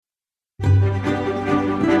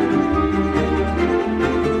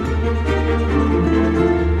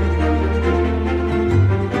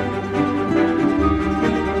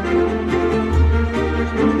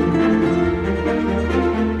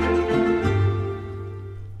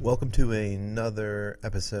Welcome to another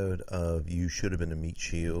episode of You Should Have Been a Meat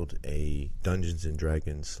Shield, a Dungeons &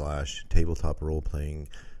 Dragons / tabletop role-playing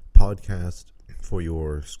podcast for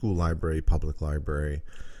your school library, public library,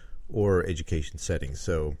 or education setting.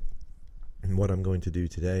 So what I'm going to do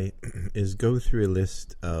today is go through a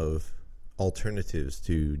list of alternatives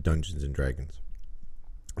to Dungeons & Dragons.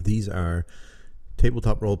 These are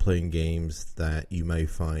tabletop role-playing games that you may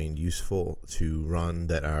find useful to run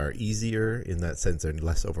that are easier in that sense. They're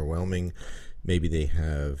less overwhelming. Maybe they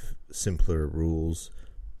have simpler rules.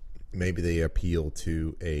 Maybe they appeal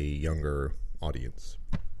to a younger audience.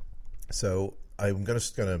 So I'm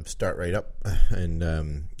just going to start right up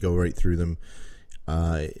and go right through them.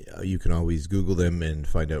 You can always Google them and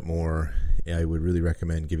find out more. I would really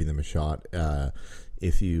recommend giving them a shot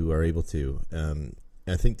if you are able to.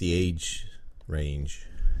 I think the age range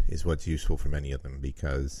is what's useful for many of them,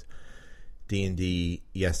 because D&D,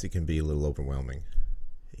 yes, it can be a little overwhelming.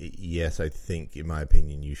 Yes, I think, in my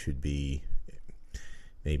opinion, you should be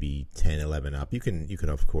maybe 10, 11 up. You can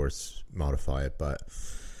of course modify it, but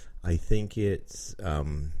I think it's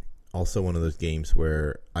also one of those games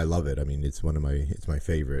where I love it. I mean, it's my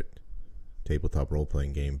favorite tabletop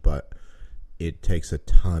role-playing game, but it takes a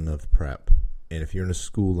ton of prep. And if you're in a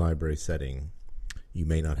school library setting, you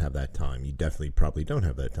may not have that time. You probably don't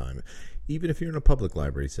have that time. Even if you're in a public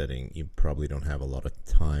library setting, you probably don't have a lot of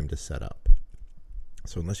time to set up.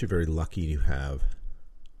 So unless you're very lucky to have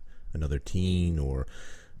another teen or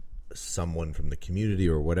someone from the community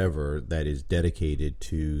or whatever that is dedicated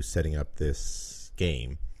to setting up this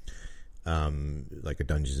game, like a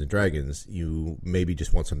Dungeons & Dragons, you maybe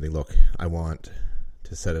just want something, look, I want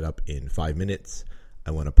to set it up in 5 minutes.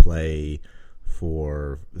 I want to play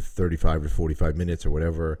for 35 to 45 minutes or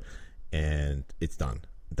whatever, and it's done.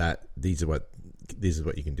 These are what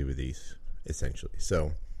you can do with these, essentially.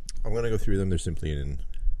 So I'm going to go through them. They're simply in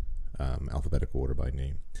alphabetical order by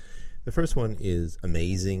name. The first one is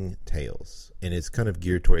Amazing Tales, and it's kind of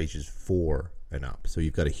geared toward ages 4 and up. So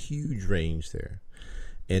you've got a huge range there.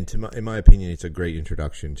 And in my opinion, it's a great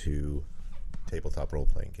introduction to tabletop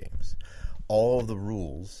role-playing games. All of the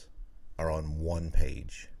rules are on one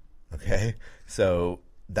page. Okay, so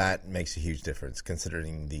that makes a huge difference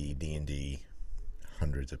considering the D&D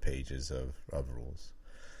hundreds of pages of rules.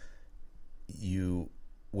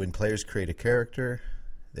 When players create a character,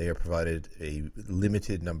 they are provided a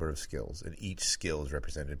limited number of skills, and each skill is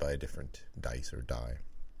represented by a different dice or die.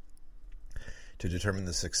 To determine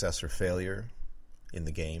the success or failure in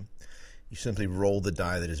the game, you simply roll the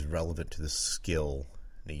die that is relevant to the skill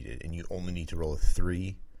needed, and you only need to roll a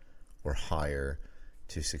 3 or higher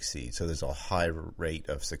to succeed. So there's a high rate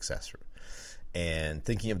of success. And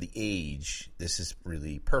thinking of the age, this is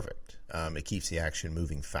really perfect. It keeps the action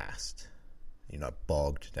moving fast. You're not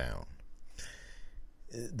bogged down.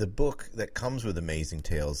 The book that comes with Amazing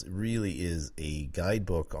Tales really is a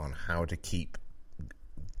guidebook on how to keep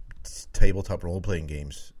tabletop role-playing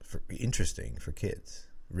games interesting for kids.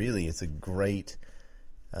 Really, it's a great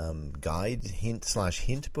guide,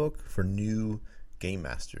 hint book for new game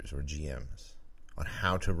masters or GMs on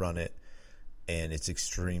how to run it, and it's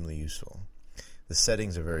extremely useful. The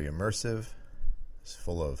settings are very immersive. It's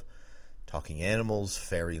full of talking animals,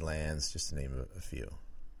 fairy lands, just to name a few.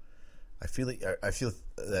 I feel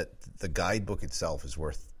that the guidebook itself is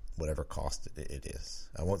worth whatever cost it is.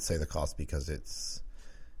 I won't say the cost because it's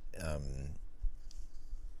in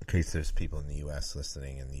case there's people in the US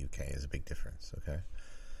listening, in the UK is a big difference, okay?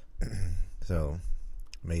 So,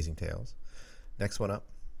 Amazing Tales. Next one up,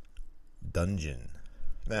 Dungeon.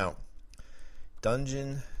 Now,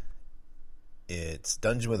 Dungeon, it's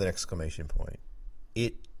Dungeon with an exclamation point.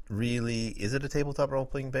 It really, is it a tabletop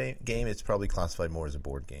role-playing game? It's probably classified more as a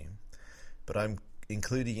board game. But I'm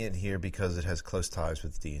including it here because it has close ties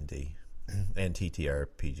with D&D and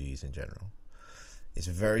TTRPGs in general. It's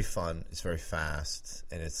very fun, it's very fast,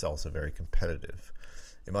 and it's also very competitive.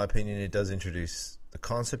 In my opinion, it does introduce the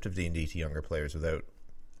concept of D&D to younger players without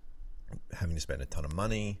having to spend a ton of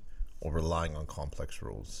money or relying on complex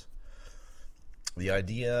rules. The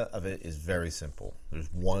idea of it is very simple.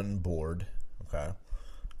 There's one board, okay,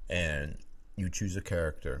 and you choose a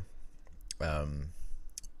character and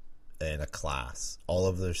a class. All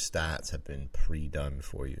of their stats have been pre-done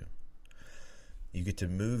for you. You get to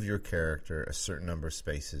move your character a certain number of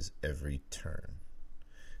spaces every turn.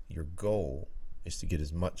 Your goal is to get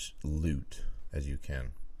as much loot as you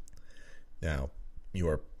can. Now,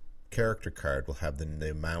 your character card will have the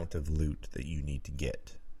amount of loot that you need to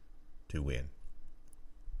get to win.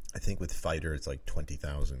 I think with Fighter it's like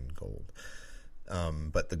 20,000 gold.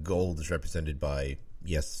 But the gold is represented by,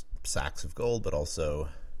 yes, sacks of gold, but also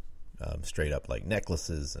straight up like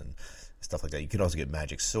necklaces and stuff like that. You can also get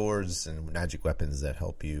magic swords and magic weapons that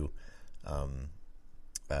help you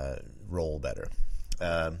roll better.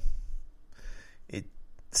 It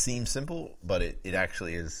seems simple, but it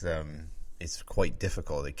actually is. It's quite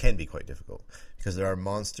difficult. It can be quite difficult because there are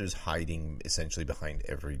monsters hiding essentially behind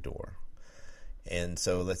every door. And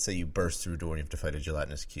so let's say you burst through a door and you have to fight a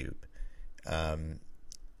gelatinous cube.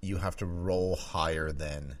 You have to roll higher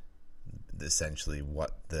than essentially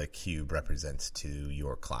what the cube represents to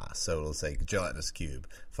your class. So let's say gelatinous cube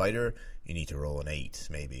fighter, you need to roll an 8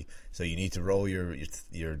 maybe. So you need to roll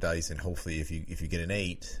your dice, and hopefully if you get an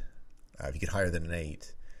 8, if you get higher than an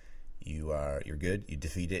 8, you're good. You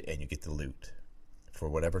defeat it and you get the loot for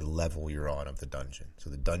whatever level you're on of the dungeon. So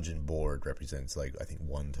the dungeon board represents like I think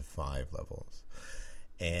 1 to 5 levels,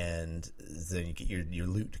 and then you get your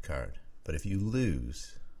loot card. But if you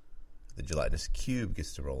lose, the gelatinous cube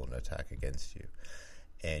gets to roll an attack against you,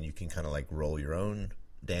 and you can kind of like roll your own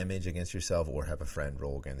damage against yourself or have a friend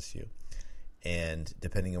roll against you. And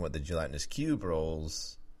depending on what the gelatinous cube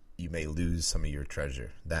rolls, you may lose some of your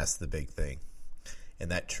treasure. That's the big thing.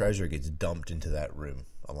 And that treasure gets dumped into that room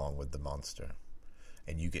along with the monster,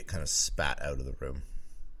 and you get kind of spat out of the room,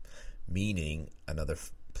 meaning another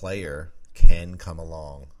player can come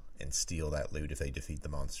along and steal that loot if they defeat the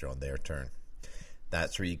monster on their turn.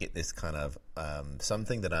 That's where you get this kind of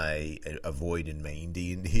something that I avoid in main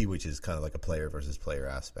D&D, which is kind of like a player versus player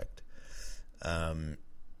aspect. But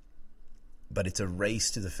it's a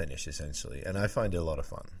race to the finish, essentially, and I find it a lot of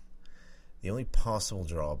fun. The only possible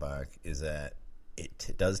drawback is that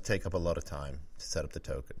it does take up a lot of time to set up the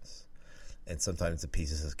tokens, and sometimes the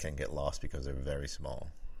pieces can get lost because they're very small.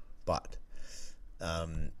 But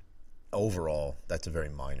overall, that's a very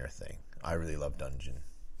minor thing. I really love Dungeon.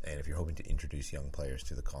 And if you're hoping to introduce young players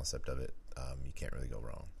to the concept of it, you can't really go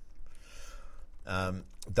wrong.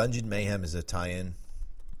 Dungeon Mayhem is a tie-in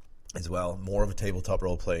as well. More of a tabletop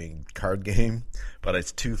role-playing card game, but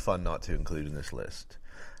it's too fun not to include in this list.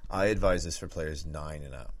 I advise this for players 9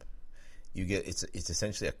 and up. It's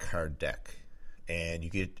essentially a card deck, and you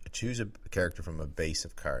get choose a character from a base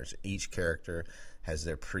of cards. Each character has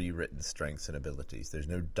their pre-written strengths and abilities. There's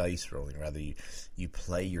no dice rolling. Rather, you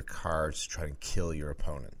play your cards to try and kill your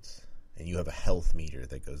opponents. And you have a health meter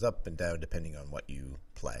that goes up and down depending on what you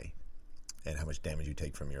play and how much damage you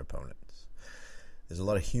take from your opponents. There's a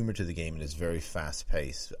lot of humor to the game, and it's very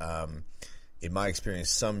fast-paced. In my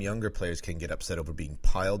experience, some younger players can get upset over being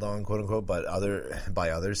piled on, quote-unquote, by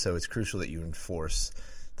others, so it's crucial that you enforce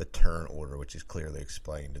the turn order, which is clearly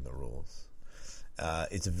explained in the rules.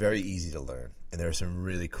 It's very easy to learn, and there are some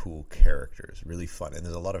really cool characters, really fun. And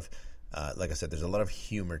there's a lot of, like I said, there's a lot of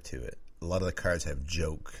humor to it. A lot of the cards have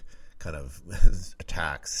joke kind of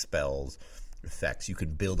attacks, spells, effects. You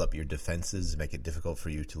can build up your defenses, make it difficult for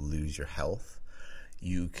you to lose your health.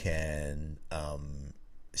 You can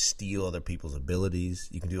steal other people's abilities.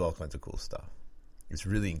 You can do all kinds of cool stuff. It's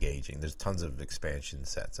really engaging. There's tons of expansion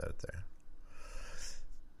sets out there.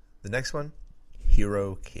 The next one,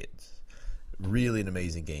 Hero Kids. Really an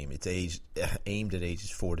amazing game. It's aimed at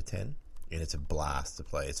ages 4 to 10, and it's a blast to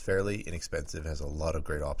play. It's fairly inexpensive, has a lot of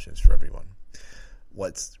great options for everyone.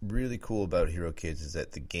 What's really cool about Hero Kids is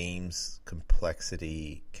that the game's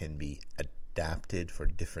complexity can be adapted for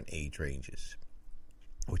different age ranges,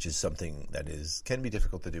 which is something that can be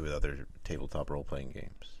difficult to do with other tabletop role-playing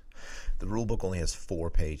games. The rulebook only has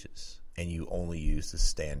 4 pages, and you only use the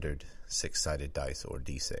standard 6-sided dice, or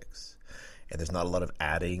D6. And there's not a lot of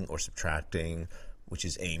adding or subtracting, which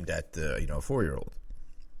is aimed at the a 4-year-old.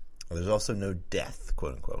 There's also no death,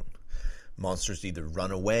 quote unquote. Monsters either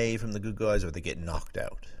run away from the good guys or they get knocked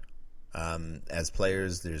out. As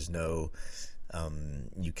players, there's no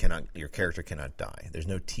your character cannot die. There's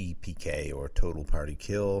no TPK or total party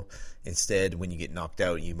kill. Instead, when you get knocked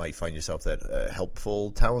out, you might find yourself that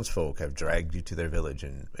helpful townsfolk have dragged you to their village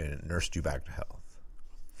and nursed you back to health.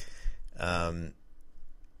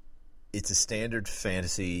 It's a standard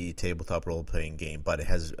fantasy tabletop role-playing game, but it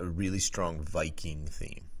has a really strong Viking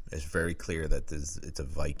theme. It's very clear that it's a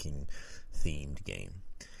Viking-themed game.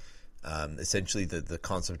 Essentially, the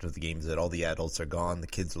concept of the game is that all the adults are gone, the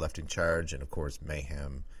kids are left in charge, and of course,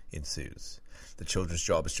 mayhem ensues. The children's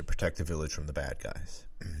job is to protect the village from the bad guys.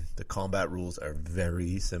 The combat rules are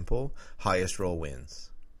very simple. Highest roll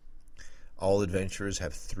wins. All adventurers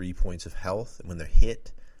have 3 points of health, and when they're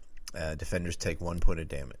hit, defenders take 1 point of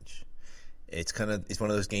damage. It's one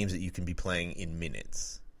of those games that you can be playing in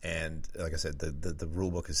minutes. And like I said, the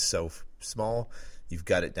rule book is so small, you've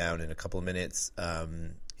got it down in a couple of minutes.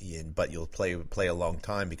 But you'll play a long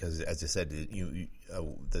time because, as I said,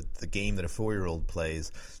 the game that a 4-year-old plays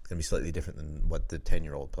is going to be slightly different than what the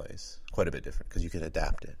 10-year-old plays. Quite a bit different because you can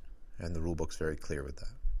adapt it, and the rule book's very clear with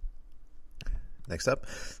that. Next up,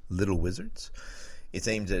 Little Wizards. It's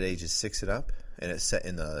aimed at ages 6 and up, and it's set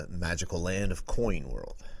in the magical land of Coin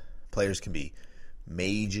World. Players can be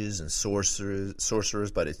mages and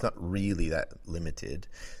sorcerers, but it's not really that limited.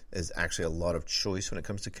 There's actually a lot of choice when it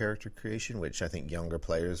comes to character creation, which I think younger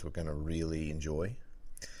players were going to really enjoy.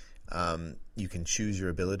 You can choose your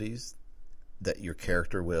abilities that your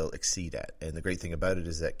character will exceed at. And the great thing about it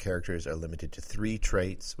is that characters are limited to 3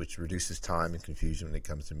 traits, which reduces time and confusion when it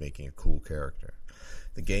comes to making a cool character.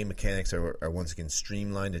 The game mechanics are once again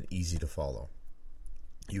streamlined and easy to follow.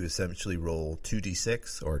 You essentially roll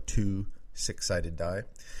 2d6 or 2 6-sided die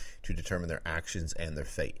to determine their actions and their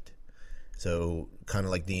fate. So kind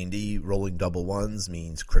of like D&D, rolling double 1s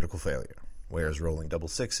means critical failure, whereas rolling double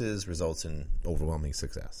 6s results in overwhelming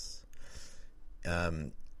success.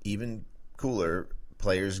 Even cooler,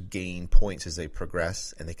 players gain points as they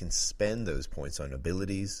progress, and they can spend those points on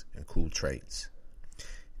abilities and cool traits.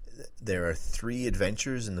 There are 3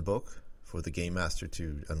 adventures in the book for the Game Master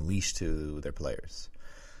to unleash to their players.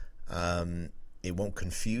 It won't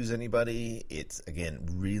confuse anybody. It's, again,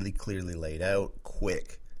 really clearly laid out,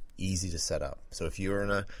 quick, easy to set up. So if you're in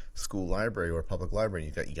a school library or a public library and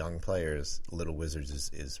you've got young players, Little Wizards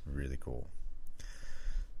is really cool.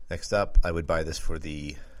 Next up, I would buy this for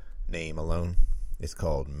the name alone. It's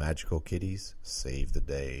called Magical Kitties Save the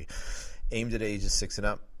Day. Aimed at ages 6 and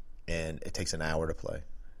up, and it takes an hour to play.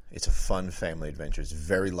 It's a fun family adventure. It's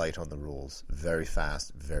very light on the rules, very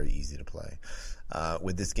fast, very easy to play.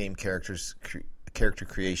 With this game, character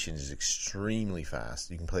creation is extremely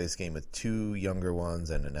fast. You can play this game with 2 younger ones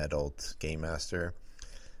and an adult game master.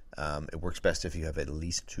 It works best if you have at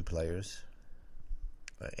least 2 players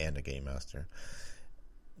and a game master.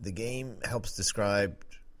 The game helps describe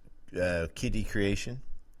kitty creation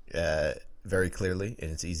very clearly,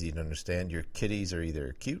 and it's easy to understand. Your kitties are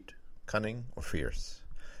either cute, cunning, or fierce.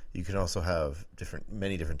 You can also have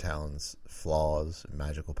many different talents, flaws, and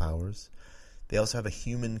magical powers. They also have a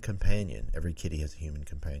human companion. Every kitty has a human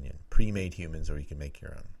companion. Pre-made humans, or you can make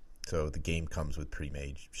your own. So the game comes with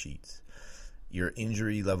pre-made sheets. Your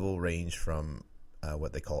injury level range from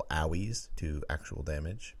what they call owies to actual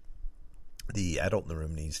damage. The adult in the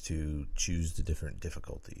room needs to choose the different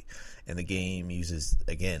difficulty. And the game uses,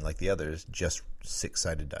 again, like the others, just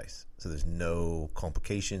 6-sided dice. So there's no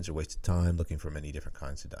complications or wasted time looking for many different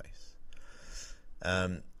kinds of dice.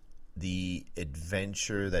 The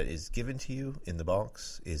adventure that is given to you in the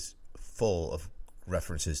box is full of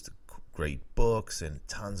references to great books and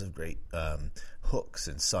tons of great hooks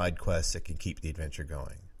and side quests that can keep the adventure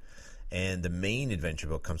going. And the main adventure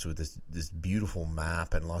book comes with this beautiful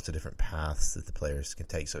map and lots of different paths that the players can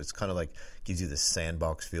take. So it's kind of like gives you this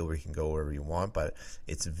sandbox feel where you can go wherever you want, but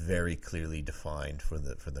it's very clearly defined for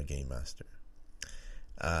the game master.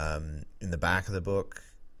 In the back of the book,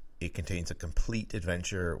 it contains a complete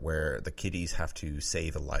adventure where the kiddies have to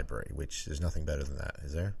save a library, which there's nothing better than that,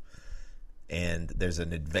 is there? And there's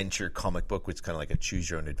an adventure comic book, which is kind of like a choose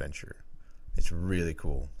your own adventure. It's really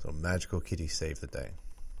cool. So Magical Kitties Save the Day.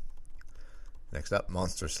 Next up,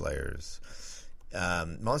 Monster Slayers.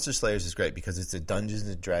 Monster Slayers is great because it's a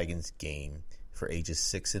Dungeons & Dragons game for ages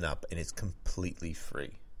 6 and up, and it's completely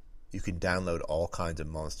free. You can download all kinds of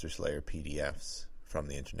Monster Slayer PDFs from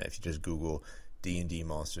the internet. If you just Google D&D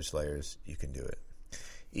Monster Slayers, you can do it.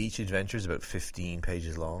 Each adventure is about 15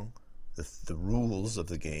 pages long. The rules of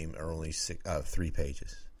the game are only 3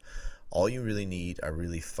 pages. All you really need are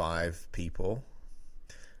really 5 people,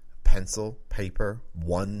 pencil, paper,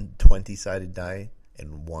 1 20-sided die,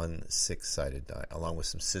 and 1 6-sided die, along with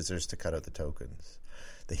some scissors to cut out the tokens.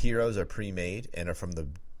 The heroes are pre-made and are from the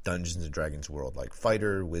Dungeons & Dragons world, like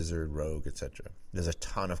fighter, wizard, rogue, etc. There's a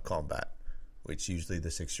ton of combat, which usually the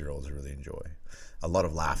 6-year-olds really enjoy. A lot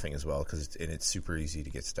of laughing as well, because it's super easy to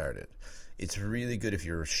get started. It's really good if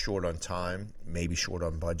you're short on time, maybe short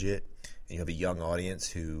on budget, and you have a young audience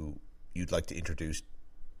who you'd like to introduce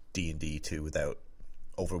D&D to without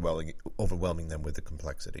overwhelming them with the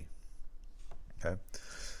complexity. Okay,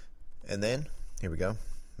 and then here we go,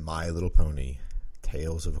 My Little Pony: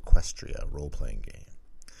 Tales of Equestria role-playing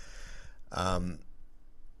game.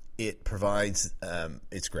 It provides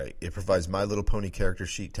it's great. It provides My Little Pony character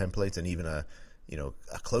sheet templates and even a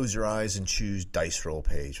close your eyes and choose dice roll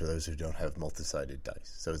page for those who don't have multi-sided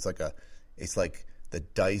dice. So it's like the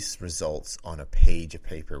dice results on a page of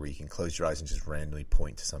paper where you can close your eyes and just randomly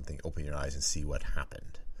point to something, open your eyes, and see what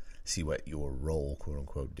happened. See what your roll,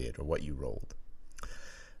 quote-unquote, did, or what you rolled.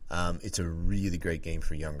 It's a really great game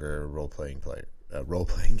for younger role-playing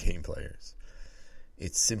game players.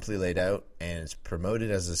 It's simply laid out, and it's promoted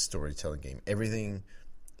as a storytelling game. Everything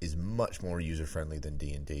is much more user-friendly than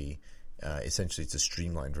D&D. Essentially, it's a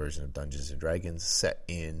streamlined version of Dungeons & Dragons set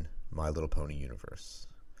in My Little Pony universe.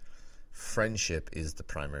 Friendship is the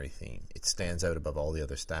primary theme. It stands out above all the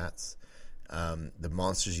other stats. The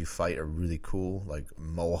monsters you fight are really cool, like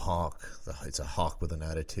Mohawk. It's a hawk with an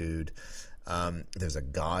attitude. There's a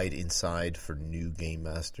guide inside for new game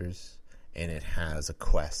masters, and it has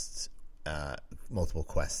multiple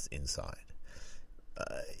quests inside.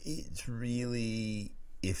 It's really,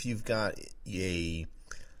 if you've got a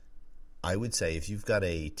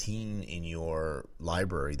teen in your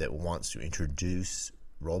library that wants to introduce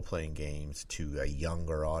role-playing games to a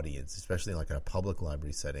younger audience, especially like in a public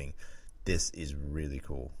library setting, this is really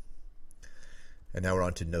cool. And now we're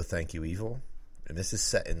on to No Thank You Evil. And this is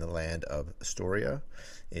set in the land of Astoria,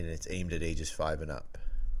 and it's aimed at ages 5 and up.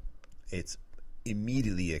 It's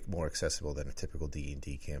immediately more accessible than a typical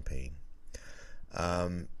D&D campaign.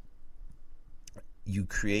 You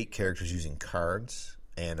create characters using cards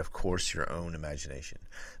and, of course, your own imagination.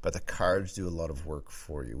 But the cards do a lot of work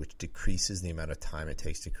for you, which decreases the amount of time it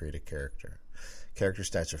takes to create a character. Character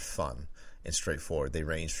stats are fun and straightforward. They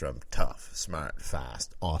range from tough, smart,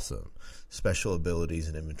 fast, awesome. Special abilities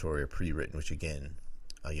and inventory are pre-written, which, again,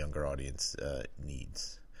 a younger audience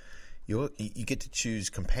needs. You get to choose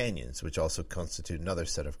companions, which also constitute another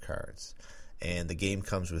set of cards. And the game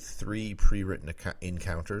comes with 3 pre-written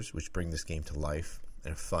encounters, which bring this game to life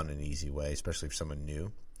in a fun and easy way, especially for someone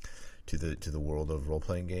new to the world of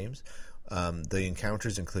role-playing games. The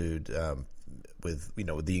encounters include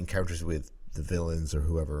the encounters with the villains or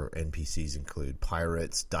whoever NPCs include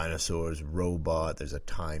pirates, dinosaurs, robot. There's a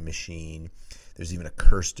time machine. There's even a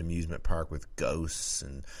cursed amusement park with ghosts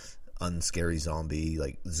and unscary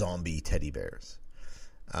zombie teddy bears.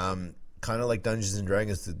 Kind of like Dungeons and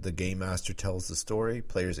Dragons, the game master tells the story.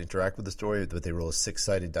 Players interact with the story, but they roll a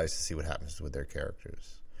 6-sided dice to see what happens with their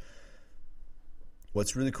characters.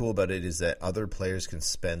 What's really cool about it is that other players can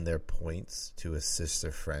spend their points to assist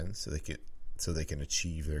their friends so they can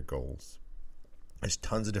achieve their goals. There's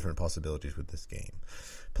tons of different possibilities with this game.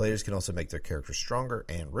 Players can also make their characters stronger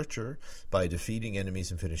and richer by defeating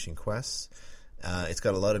enemies and finishing quests. It's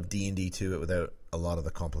got a lot of D&D to it without a lot of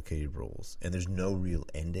the complicated rules. And there's no real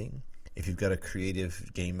ending. If you've got a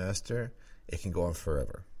creative game master, it can go on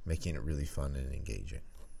forever, making it really fun and engaging.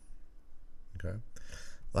 Okay.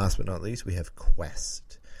 Last but not least, we have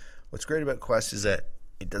Quest. What's great about Quest is that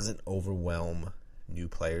it doesn't overwhelm new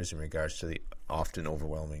players in regards to the often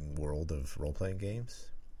overwhelming world of role-playing games.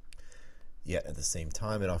 Yet at the same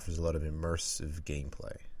time, it offers a lot of immersive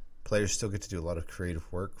gameplay. Players still get to do a lot of creative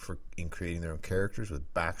work in creating their own characters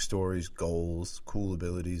with backstories, goals, cool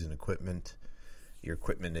abilities, and equipment. Your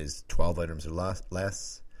equipment is 12 items or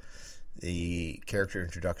less. The character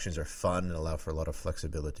introductions are fun and allow for a lot of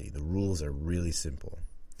flexibility. The rules are really simple.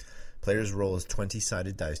 Players roll as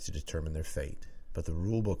 20-sided dice to determine their fate, but the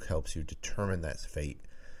rulebook helps you determine that fate,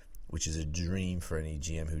 which is a dream for any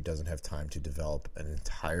GM who doesn't have time to develop an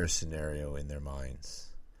entire scenario in their minds.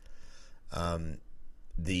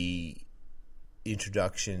 The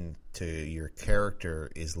introduction to your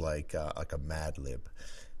character is like a Mad Lib.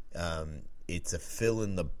 It's a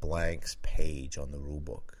fill-in-the-blanks page on the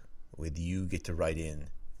rulebook, with you get to write in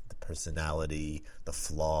the personality, the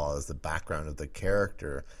flaws, the background of the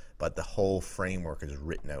character, but the whole framework is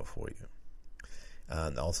written out for you.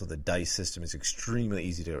 Also, the dice system is extremely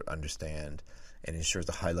easy to understand and ensures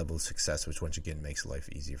a high level of success, which once again makes life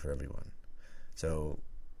easier for everyone. So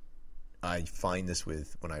I find this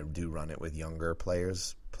when I do run it with younger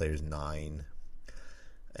players 9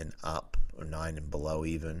 and up, or 9 and below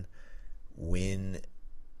even, when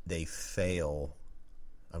they fail.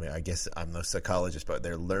 I mean, I guess I'm no psychologist, but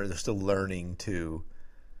they're still learning to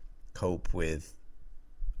cope with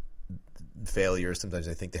failure. Sometimes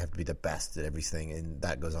I think they have to be the best at everything, and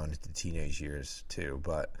that goes on into teenage years too,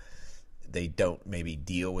 but they don't maybe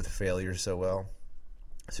deal with failure so well.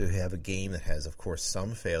 So if you have a game that has, of course,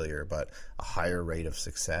 some failure but a higher rate of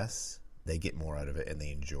success, they get more out of it and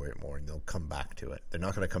they enjoy it more, and they'll come back to it. They're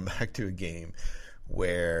not going to come back to a game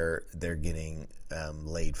where they're getting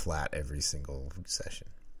laid flat every single session.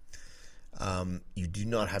 You do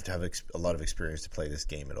not have to have a lot of experience to play this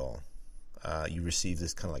game at all. You receive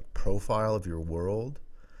this kind of like profile of your world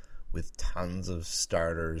with tons of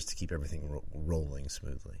starters to keep everything rolling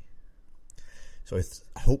smoothly. So I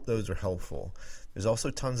hope those are helpful. There's also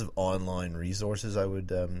tons of online resources I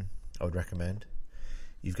would recommend.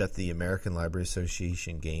 You've got the American Library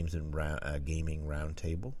Association Games and Gaming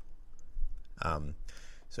Roundtable.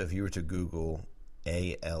 So if you were to Google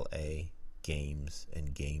ALA games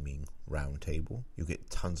and gaming roundtable. You'll get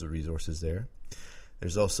tons of resources there.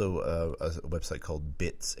 There's also a website called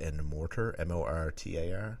Bits and Mortar,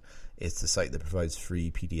 MORTAR. It's the site that provides free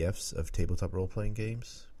PDFs of tabletop role-playing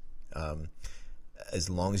games, as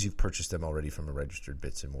long as you've purchased them already from a registered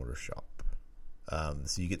Bits and Mortar shop.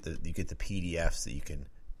 So you get the PDFs that you can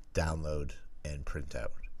download and print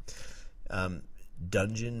out.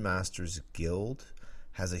 Dungeon Masters Guild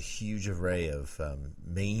has a huge array of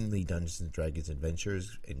mainly Dungeons and Dragons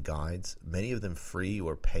adventures and guides, many of them free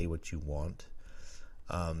or pay what you want.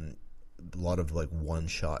 A lot of like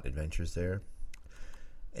one-shot adventures there.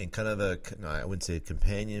 And kind of I wouldn't say a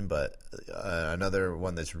companion, but another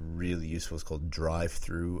one that's really useful is called Drive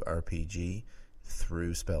Through RPG,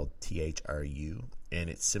 through spelled THRU. And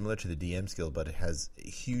it's similar to the DM's Guild, but it has a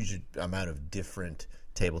huge amount of different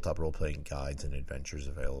tabletop role-playing guides and adventures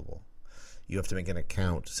available. You have to make an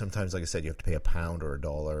account. Sometimes, like I said, you have to pay £1 or $1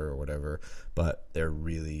 or whatever, but they're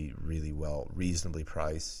really, really reasonably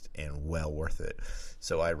priced and well worth it.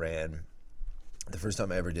 So I ran, the first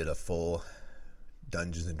time I ever did a full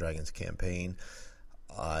Dungeons and Dragons campaign,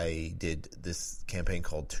 I did this campaign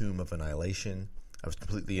called Tomb of Annihilation. I was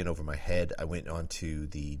completely in over my head. I went onto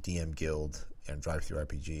the DM Guild and Drive Through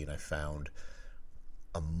RPG, and I found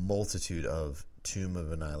a multitude of Tomb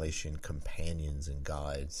of Annihilation companions and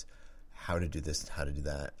guides. How to do this, how to do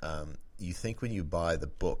that. You think when you buy the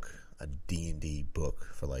book, a D&D book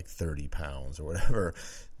for like £30 or whatever,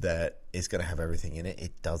 that it's going to have everything in it.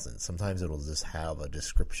 It doesn't. Sometimes it'll just have a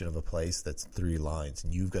description of a place that's 3 lines,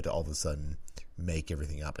 and you've got to all of a sudden make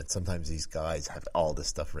everything up. And sometimes these guides have all this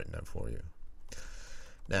stuff written out for you.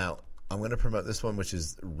 Now, I'm going to promote this one, which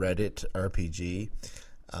is Reddit RPG.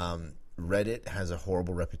 Reddit has a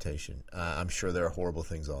horrible reputation. I'm sure there are horrible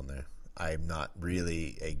things on there. I'm not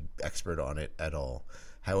really an expert on it at all.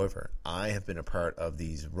 However, I have been a part of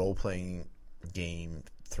these role-playing game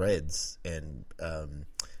threads and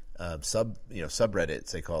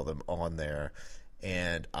subreddits, they call them, on there,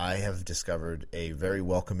 and I have discovered a very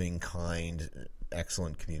welcoming, kind,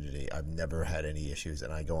 excellent community. I've never had any issues,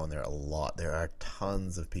 and I go on there a lot. There are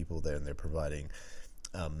tons of people there, and they're providing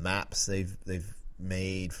maps they've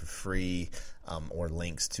made for free, or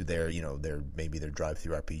links to their Drive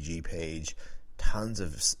Through RPG page. Tons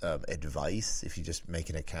of advice if you just make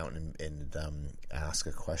an account and ask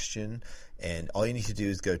a question. And all you need to do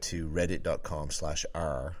is go to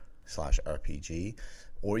reddit.com/r/RPG,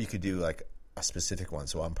 or you could do like a specific one.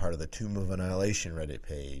 So I'm part of the Tomb of Annihilation Reddit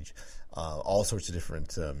page. All sorts of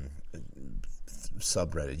different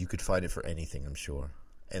subreddit. You could find it for anything, I'm sure.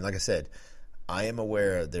 And like I said, I am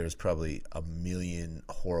aware there's probably a million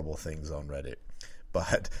horrible things on Reddit,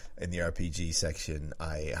 but in the RPG section,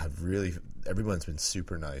 everyone's been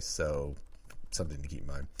super nice, so something to keep in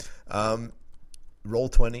mind.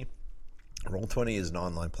 Roll20. Roll20 is an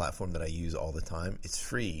online platform that I use all the time. It's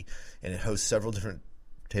free, and it hosts several different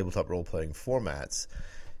tabletop role-playing formats.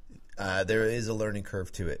 There is a learning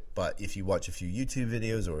curve to it, but if you watch a few YouTube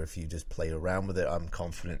videos or if you just play around with it, I'm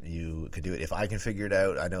confident you could do it. If I can figure it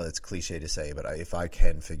out, I know it's cliche to say, but if I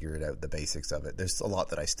can figure it out, the basics of it, there's a lot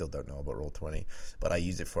that I still don't know about Roll20, but I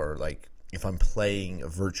use it for, like, if I'm playing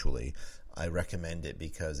virtually, I recommend it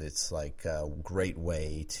because it's like a great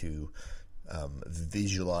way to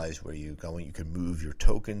visualize where you're going. You can move your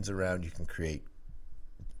tokens around, you can create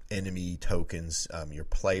enemy tokens, your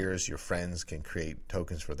players, your friends can create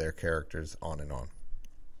tokens for their characters, on and on.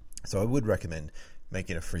 So I would recommend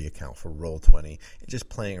making a free account for Roll20 and just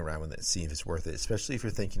playing around with it, see if it's worth it, especially if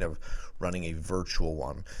you're thinking of running a virtual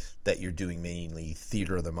one that you're doing mainly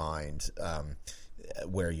theater of the mind,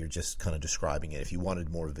 where you're just kind of describing it. If you wanted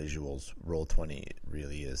more visuals, Roll20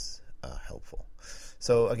 really is helpful.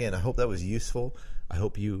 So again, I hope that was useful. I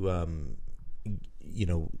hope you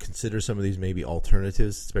consider some of these maybe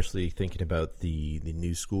alternatives, especially thinking about the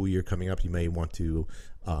new school year coming up. You may want to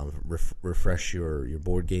refresh your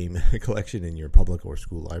board game collection in your public or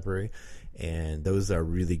school library, and those are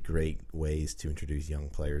really great ways to introduce young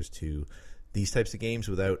players to these types of games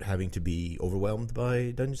without having to be overwhelmed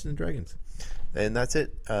by Dungeons and Dragons. And that's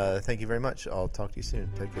it. Thank you very much. I'll talk to you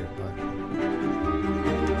soon. Take care.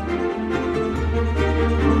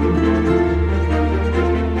 Bye.